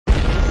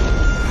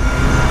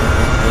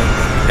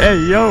Hey,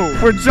 yo,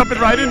 we're jumping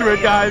right into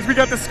it, guys. We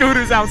got the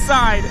scooters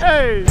outside.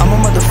 Hey. I'm a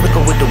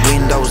motherfucker with the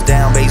windows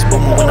down, bass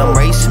booming when I'm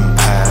racing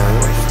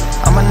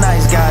past. I'm a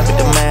nice guy, but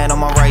the man on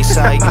my right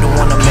side, you don't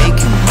wanna make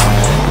him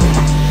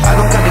mad. I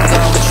don't got the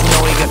gun, but you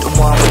know he got the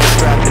one with the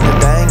strap and the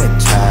bang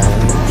attached.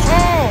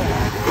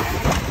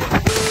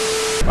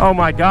 Oh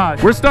my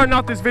gosh. We're starting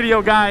off this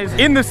video, guys,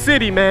 in the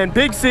city, man.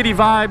 Big city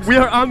vibes. We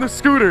are on the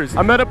scooters.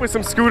 I met up with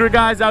some scooter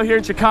guys out here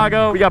in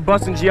Chicago. We got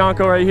Bus and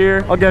Gianco right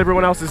here. I'll get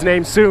everyone else's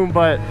name soon,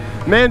 but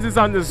Mans is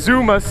on the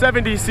Zuma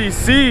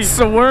 70cc,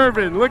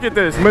 swerving. Look at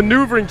this,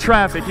 maneuvering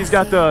traffic. He's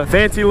got the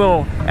fancy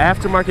little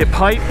aftermarket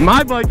pipe.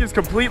 My bike is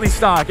completely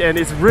stock, and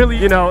it's really,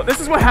 you know, this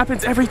is what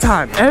happens every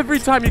time. Every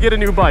time you get a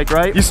new bike,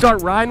 right? You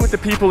start riding with the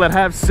people that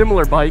have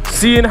similar bikes,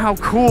 seeing how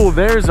cool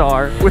theirs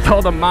are with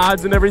all the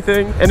mods and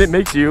everything, and it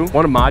makes you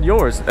want to mod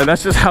yours. And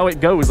that's just how it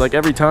goes, like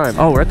every time.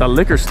 Oh, we're at the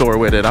liquor store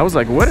with it. I was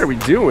like, what are we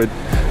doing?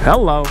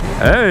 Hello.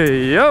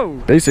 Hey,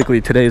 yo. Basically,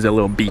 today's a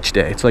little beach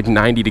day. It's like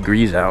 90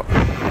 degrees out.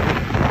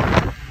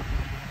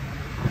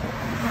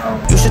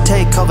 You should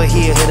take cover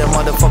here, hit a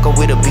motherfucker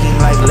with a beam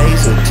like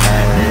laser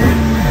tag.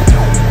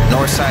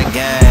 Northside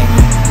gang,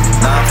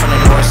 nah, I'm from the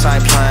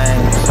Northside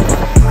plains.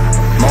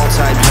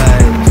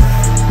 Multi-play,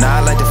 nah,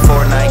 I like the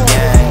Fortnite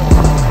gang.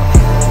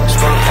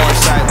 Scroll the porn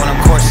site when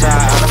I'm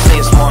courtside, honestly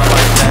it's more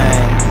like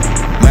thing.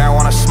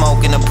 Marijuana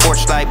smoke in the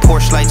porch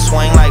light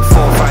swing like 4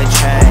 or 5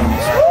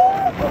 chains.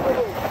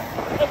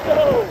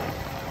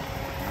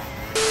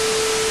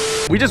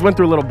 We just went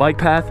through a little bike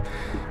path.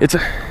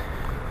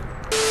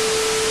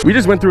 We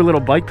just went through a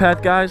little bike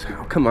path, guys.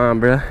 Oh, come on,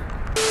 bruh.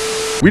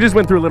 We just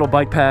went through a little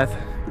bike path.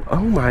 Oh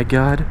my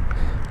God.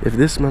 If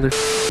this mother...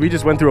 We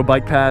just went through a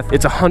bike path.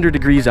 It's 100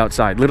 degrees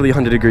outside, literally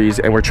 100 degrees,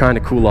 and we're trying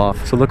to cool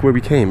off. So look where we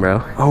came,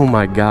 bro. Oh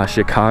my gosh,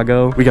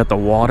 Chicago. We got the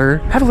water.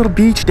 Have a little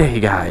beach day,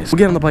 guys. We'll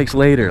get on the bikes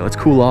later. Let's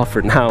cool off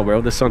for now,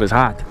 bro. The sun is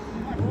hot.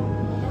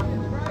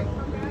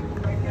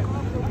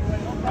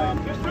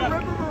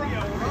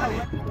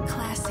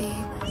 Classy.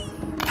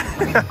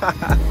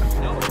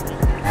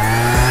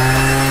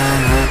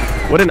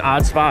 What an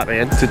odd spot,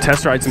 man, to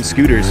test ride some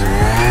scooters.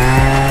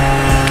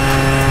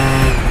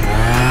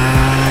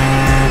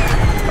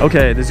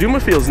 Okay, the Zuma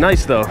feels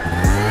nice though.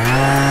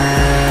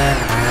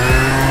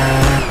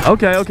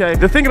 Okay.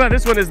 The thing about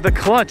this one is the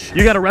clutch.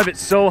 You gotta rev it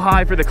so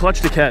high for the clutch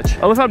to catch.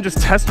 I love how I'm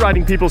just test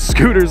riding people's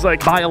scooters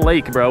like by a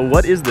lake, bro.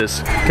 What is this?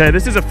 Okay,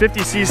 this is a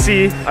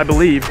 50cc, I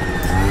believe.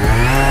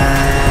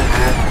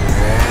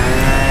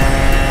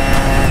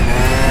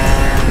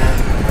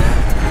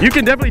 You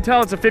can definitely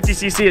tell it's a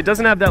 50cc. It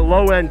doesn't have that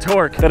low end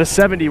torque that a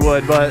 70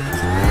 would, but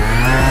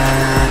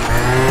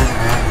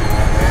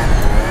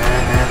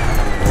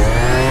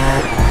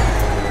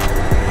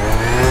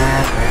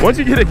once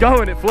you get it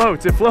going, it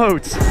floats,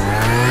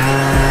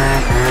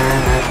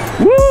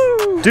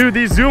 Woo! Dude,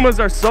 these Zumas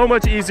are so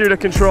much easier to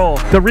control.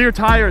 The rear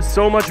tire is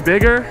so much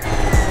bigger.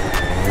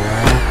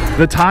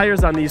 The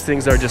tires on these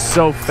things are just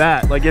so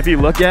fat. Like if you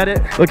look at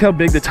it, look how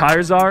big the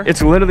tires are.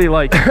 It's literally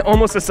like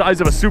almost the size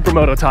of a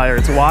supermoto tire.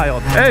 It's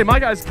wild. Hey, my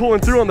guy's pulling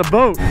through on the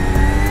boat.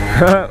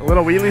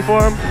 Little wheelie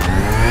for him.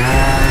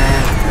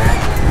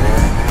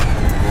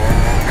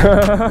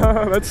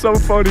 That's so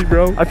funny,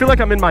 bro. I feel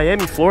like I'm in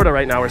Miami, Florida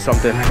right now or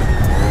something.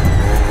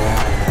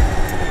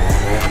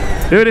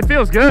 Dude, it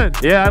feels good.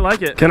 Yeah, I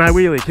like it. Can I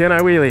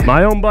wheelie?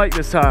 My own bike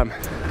this time.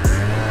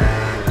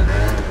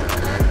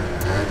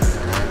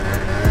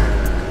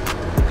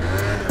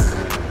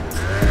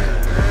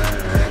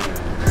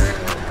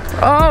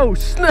 Oh,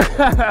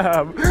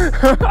 snap.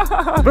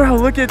 Bro,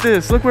 look at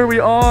this. Look where we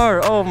are.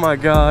 Oh my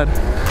God.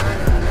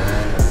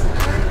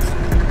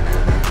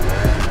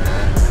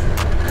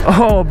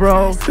 Oh,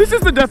 bro. This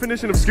is the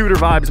definition of scooter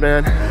vibes,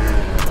 man.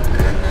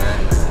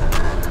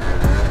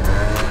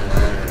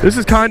 This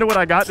is kind of what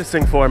I got this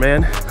thing for,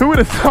 man. Who would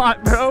have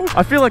thought, bro?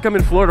 I feel like I'm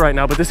in Florida right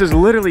now, but this is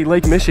literally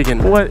Lake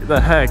Michigan. What the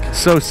heck?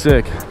 So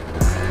sick.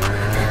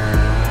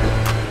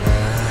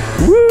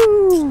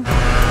 Woo!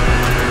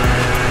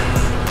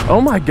 Oh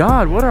my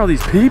God, what are all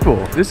these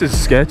people? This is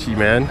sketchy,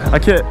 man. I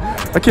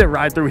can't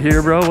ride through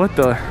here, bro. What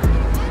the?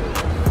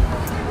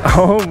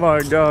 Oh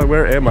my God,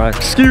 where am I?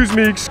 Excuse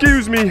me.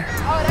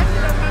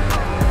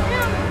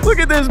 Look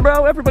at this,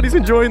 bro. Everybody's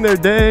enjoying their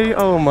day.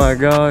 Oh my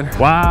God.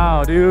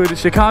 Wow, dude.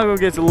 Chicago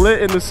gets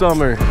lit in the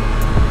summer.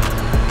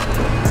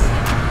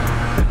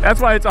 That's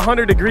why it's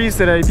 100 degrees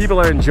today. People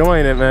are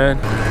enjoying it, man.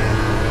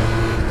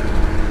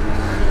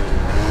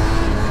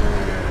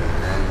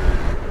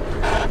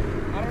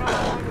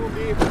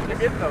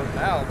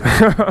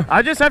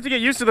 I just have to get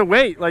used to the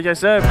weight, like I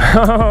said.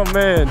 Oh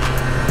man.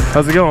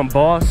 How's it going,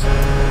 boss?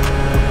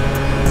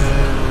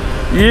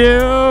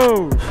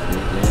 Yo!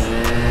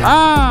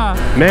 Ah!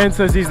 Man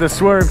says he's the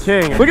swerve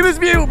king. Look at this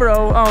view,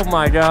 bro. Oh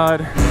my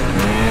God.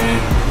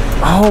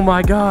 Oh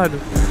my God.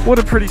 What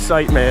a pretty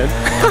sight, man.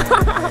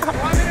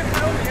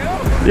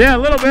 Yeah, a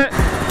little bit.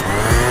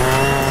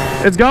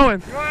 It's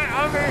going. You want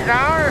up and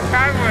down or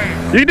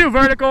sideways? You can do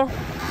vertical.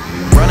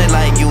 Running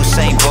like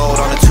Usain Bolt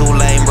on a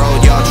 2-lane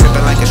road. Y'all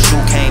tripping like a shoe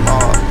came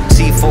off.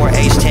 C4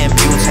 H10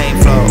 butane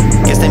flow.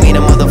 Guess they mean a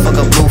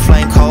motherfucker blue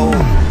flame cold.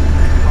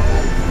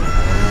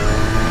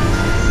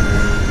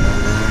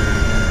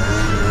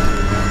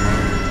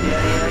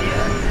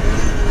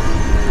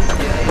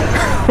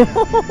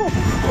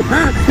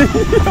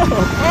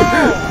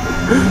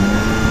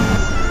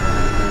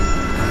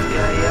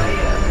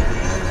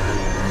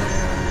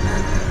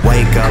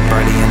 Wake up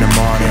early in the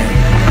morning,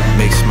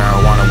 mix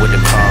marijuana with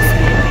the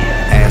coffee.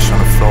 Ash on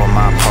the floor of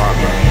my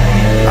apartment.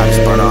 I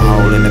just burn a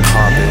hole in the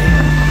carpet.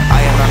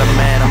 I am not a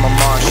man, I'm a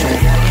Martian.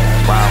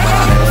 Ride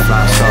around in a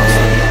flying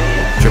saucer,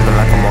 dripping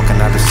like I'm walking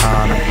out the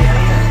sauna.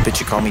 Bitch,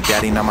 you call me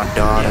daddy, not my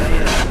daughter.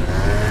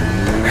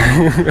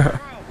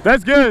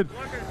 That's good.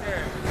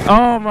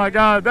 Oh my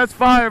God, that's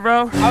fire,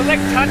 bro. I was like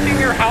touching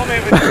your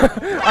helmet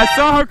with I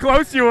saw how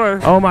close you were.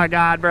 Oh my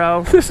God,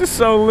 bro. This is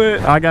so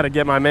lit. I gotta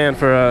get my man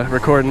for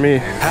recording me.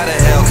 How the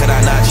hell could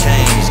I not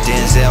change?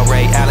 Denzel,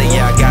 Ray Allen,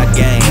 yeah, I got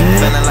game.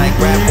 Feeling like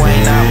Rap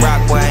Wayne, not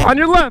Rock Wayne. On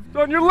your left,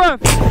 on your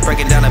left.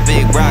 Breaking down a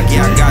big rock,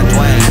 yeah, I got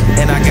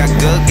Dwayne. And I got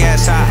good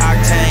gas, high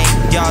octane.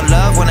 Y'all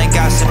love when they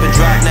gossip and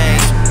drop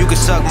names. You can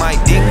suck my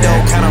dick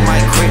though, kinda my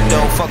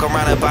crypto. Fuck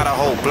around and buy the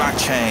whole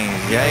blockchain.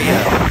 Yeah,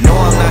 yeah. No,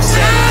 I'm not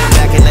selling it.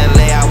 Back in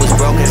LA, I was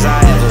broke as I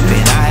ever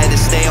been. I had to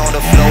stay on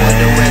the floor of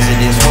the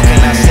residence. What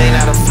can I say?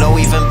 Now the flow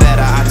even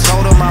better. I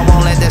told him I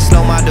won't let that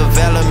slow my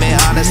development.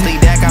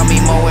 Honestly, that got me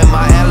more in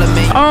my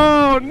element.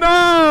 Oh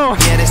no!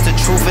 Yeah, that's the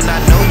truth, and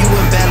I know you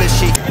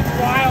embellish it. It's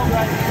wild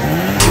right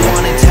now. You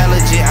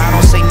unintelligent, I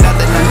don't say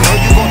nothing. I know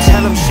you gon'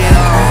 tell him shit.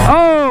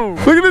 Oh,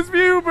 look at this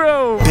view,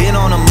 bro. Been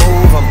on the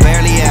move, I'm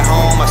barely at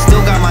home. I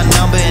still got my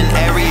number in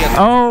area.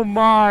 Oh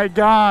my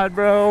God,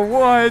 bro.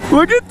 What?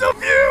 Look at the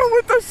view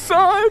with the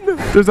sun.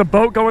 There's a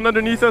boat going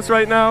underneath us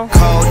right now.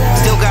 Cold,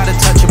 still got a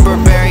touch of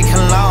Burberry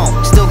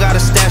cologne. Still got a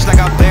stash like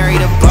I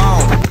buried a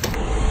bone.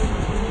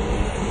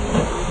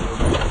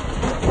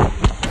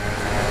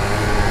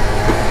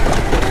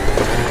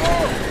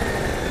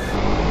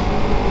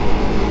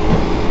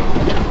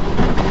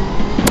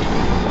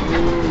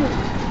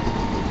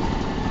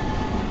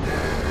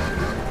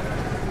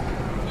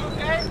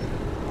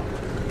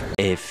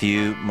 A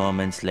few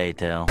moments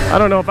later. I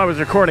don't know if I was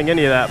recording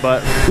any of that,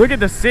 but look at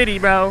the city,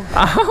 bro.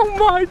 Oh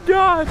my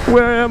God.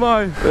 Where am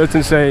I? That's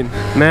insane.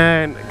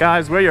 Man,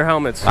 guys, wear your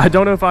helmets. I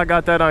don't know if I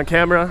got that on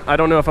camera. I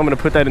don't know if I'm going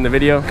to put that in the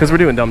video because we're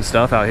doing dumb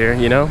stuff out here,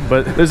 you know?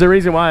 But there's a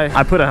reason why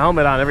I put a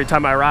helmet on every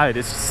time I ride.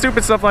 It's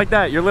stupid stuff like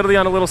that. You're literally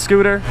on a little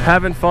scooter,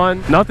 having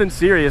fun. Nothing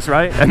serious,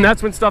 right? And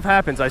that's when stuff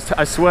happens.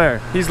 I swear.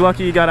 He's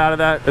lucky he got out of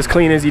that as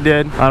clean as he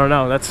did. I don't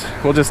know.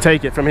 We'll just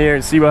take it from here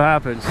and see what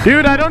happens.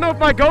 Dude, I don't know if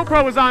my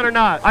GoPro was on or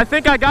not. I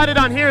think I got it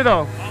on here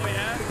though. Oh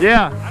yeah?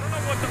 Yeah. I don't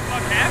know what the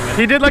fuck happened.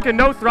 He did like a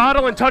no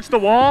throttle and touched the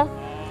wall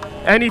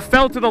and he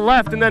fell to the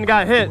left and then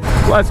got hit.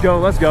 Let's go,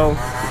 let's go.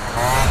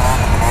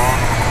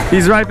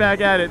 He's right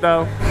back at it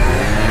though.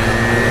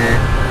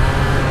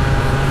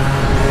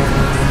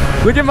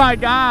 Look at my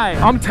guy.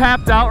 I'm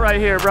tapped out right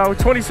here, bro.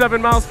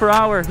 27 miles per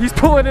hour. He's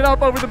pulling it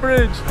up over the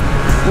bridge.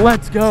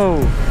 Let's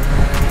go.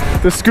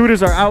 The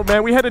scooters are out,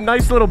 man. We had a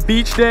nice little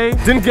beach day.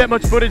 Didn't get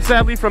much footage,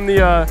 sadly, from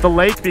the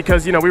lake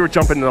because, you know, we were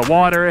jumping in the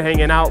water,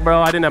 hanging out,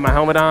 bro. I didn't have my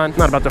helmet on.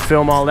 Not about to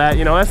film all that.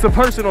 You know, that's the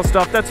personal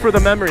stuff. That's for the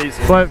memories.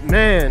 But,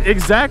 man,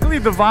 exactly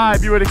the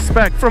vibe you would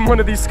expect from one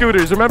of these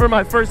scooters. Remember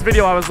my first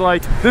video, I was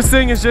like, this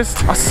thing is just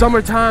a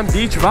summertime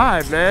beach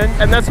vibe, man.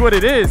 And that's what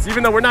it is.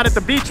 Even though we're not at the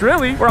beach,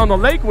 really. We're on the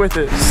lake with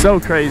it. So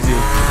crazy.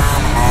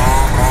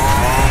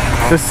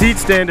 The seat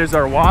standers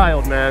are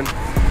wild, man.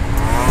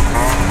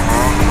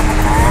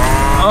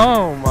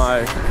 Oh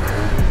my.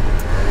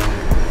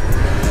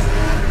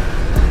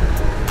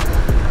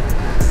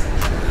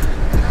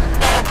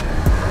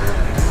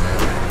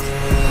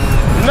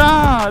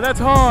 Nah, that's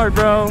hard,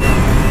 bro.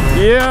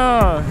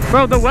 Yeah.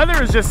 Bro, the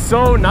weather is just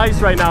so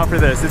nice right now for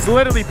this. It's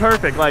literally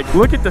perfect. Like,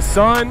 look at the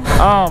sun.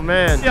 Oh,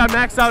 man. Yeah, I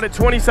maxed out at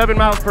 27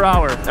 miles per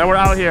hour, and we're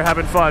out here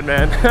having fun,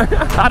 man.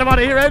 I don't want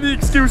to hear any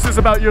excuses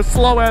about your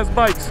slow-ass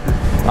bikes.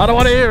 I don't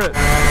want to hear it.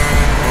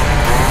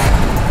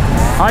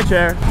 I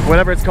care.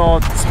 Whatever it's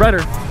called.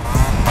 Spreader.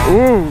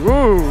 Ooh,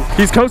 ooh.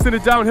 He's coasting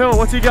it downhill.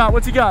 What's he got?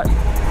 What's he got?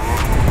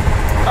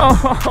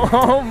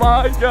 Oh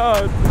my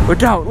God.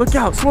 Look out, look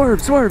out.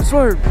 Swerve, swerve,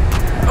 swerve.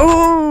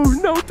 Oh,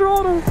 no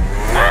throttle.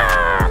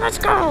 Ah, let's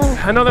go.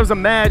 I know that was a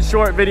mad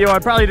short video. I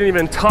probably didn't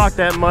even talk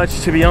that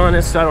much, to be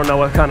honest. I don't know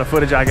what kind of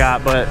footage I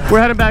got, but we're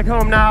heading back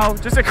home now.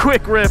 Just a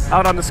quick rip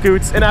out on the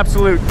scoots. An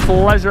absolute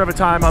pleasure of a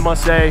time, I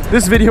must say.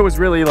 This video was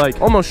really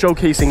like almost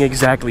showcasing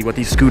exactly what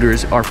these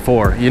scooters are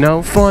for, you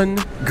know? Fun,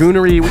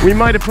 goonery. We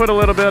might have put a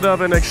little bit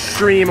of an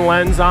extreme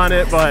lens on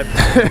it, but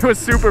it was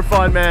super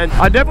fun, man.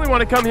 I definitely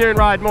want to come here and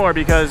ride more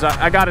because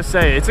I gotta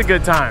say, it's a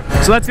good time.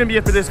 So that's gonna be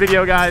it for this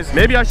video, guys.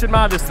 Maybe I should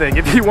mod this thing.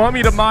 If you want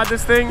me to mod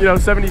this thing, you know,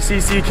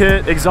 70cc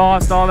kit,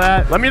 exhaust, all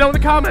that, let me know in the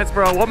comments,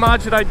 bro. What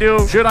mod should I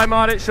do? Should I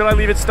mod it? Should I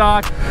leave it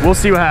stock? We'll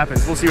see what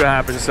happens. We'll see what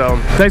happens. So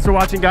thanks for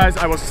watching, guys.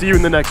 I will see you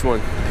in the next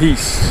one.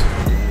 Peace.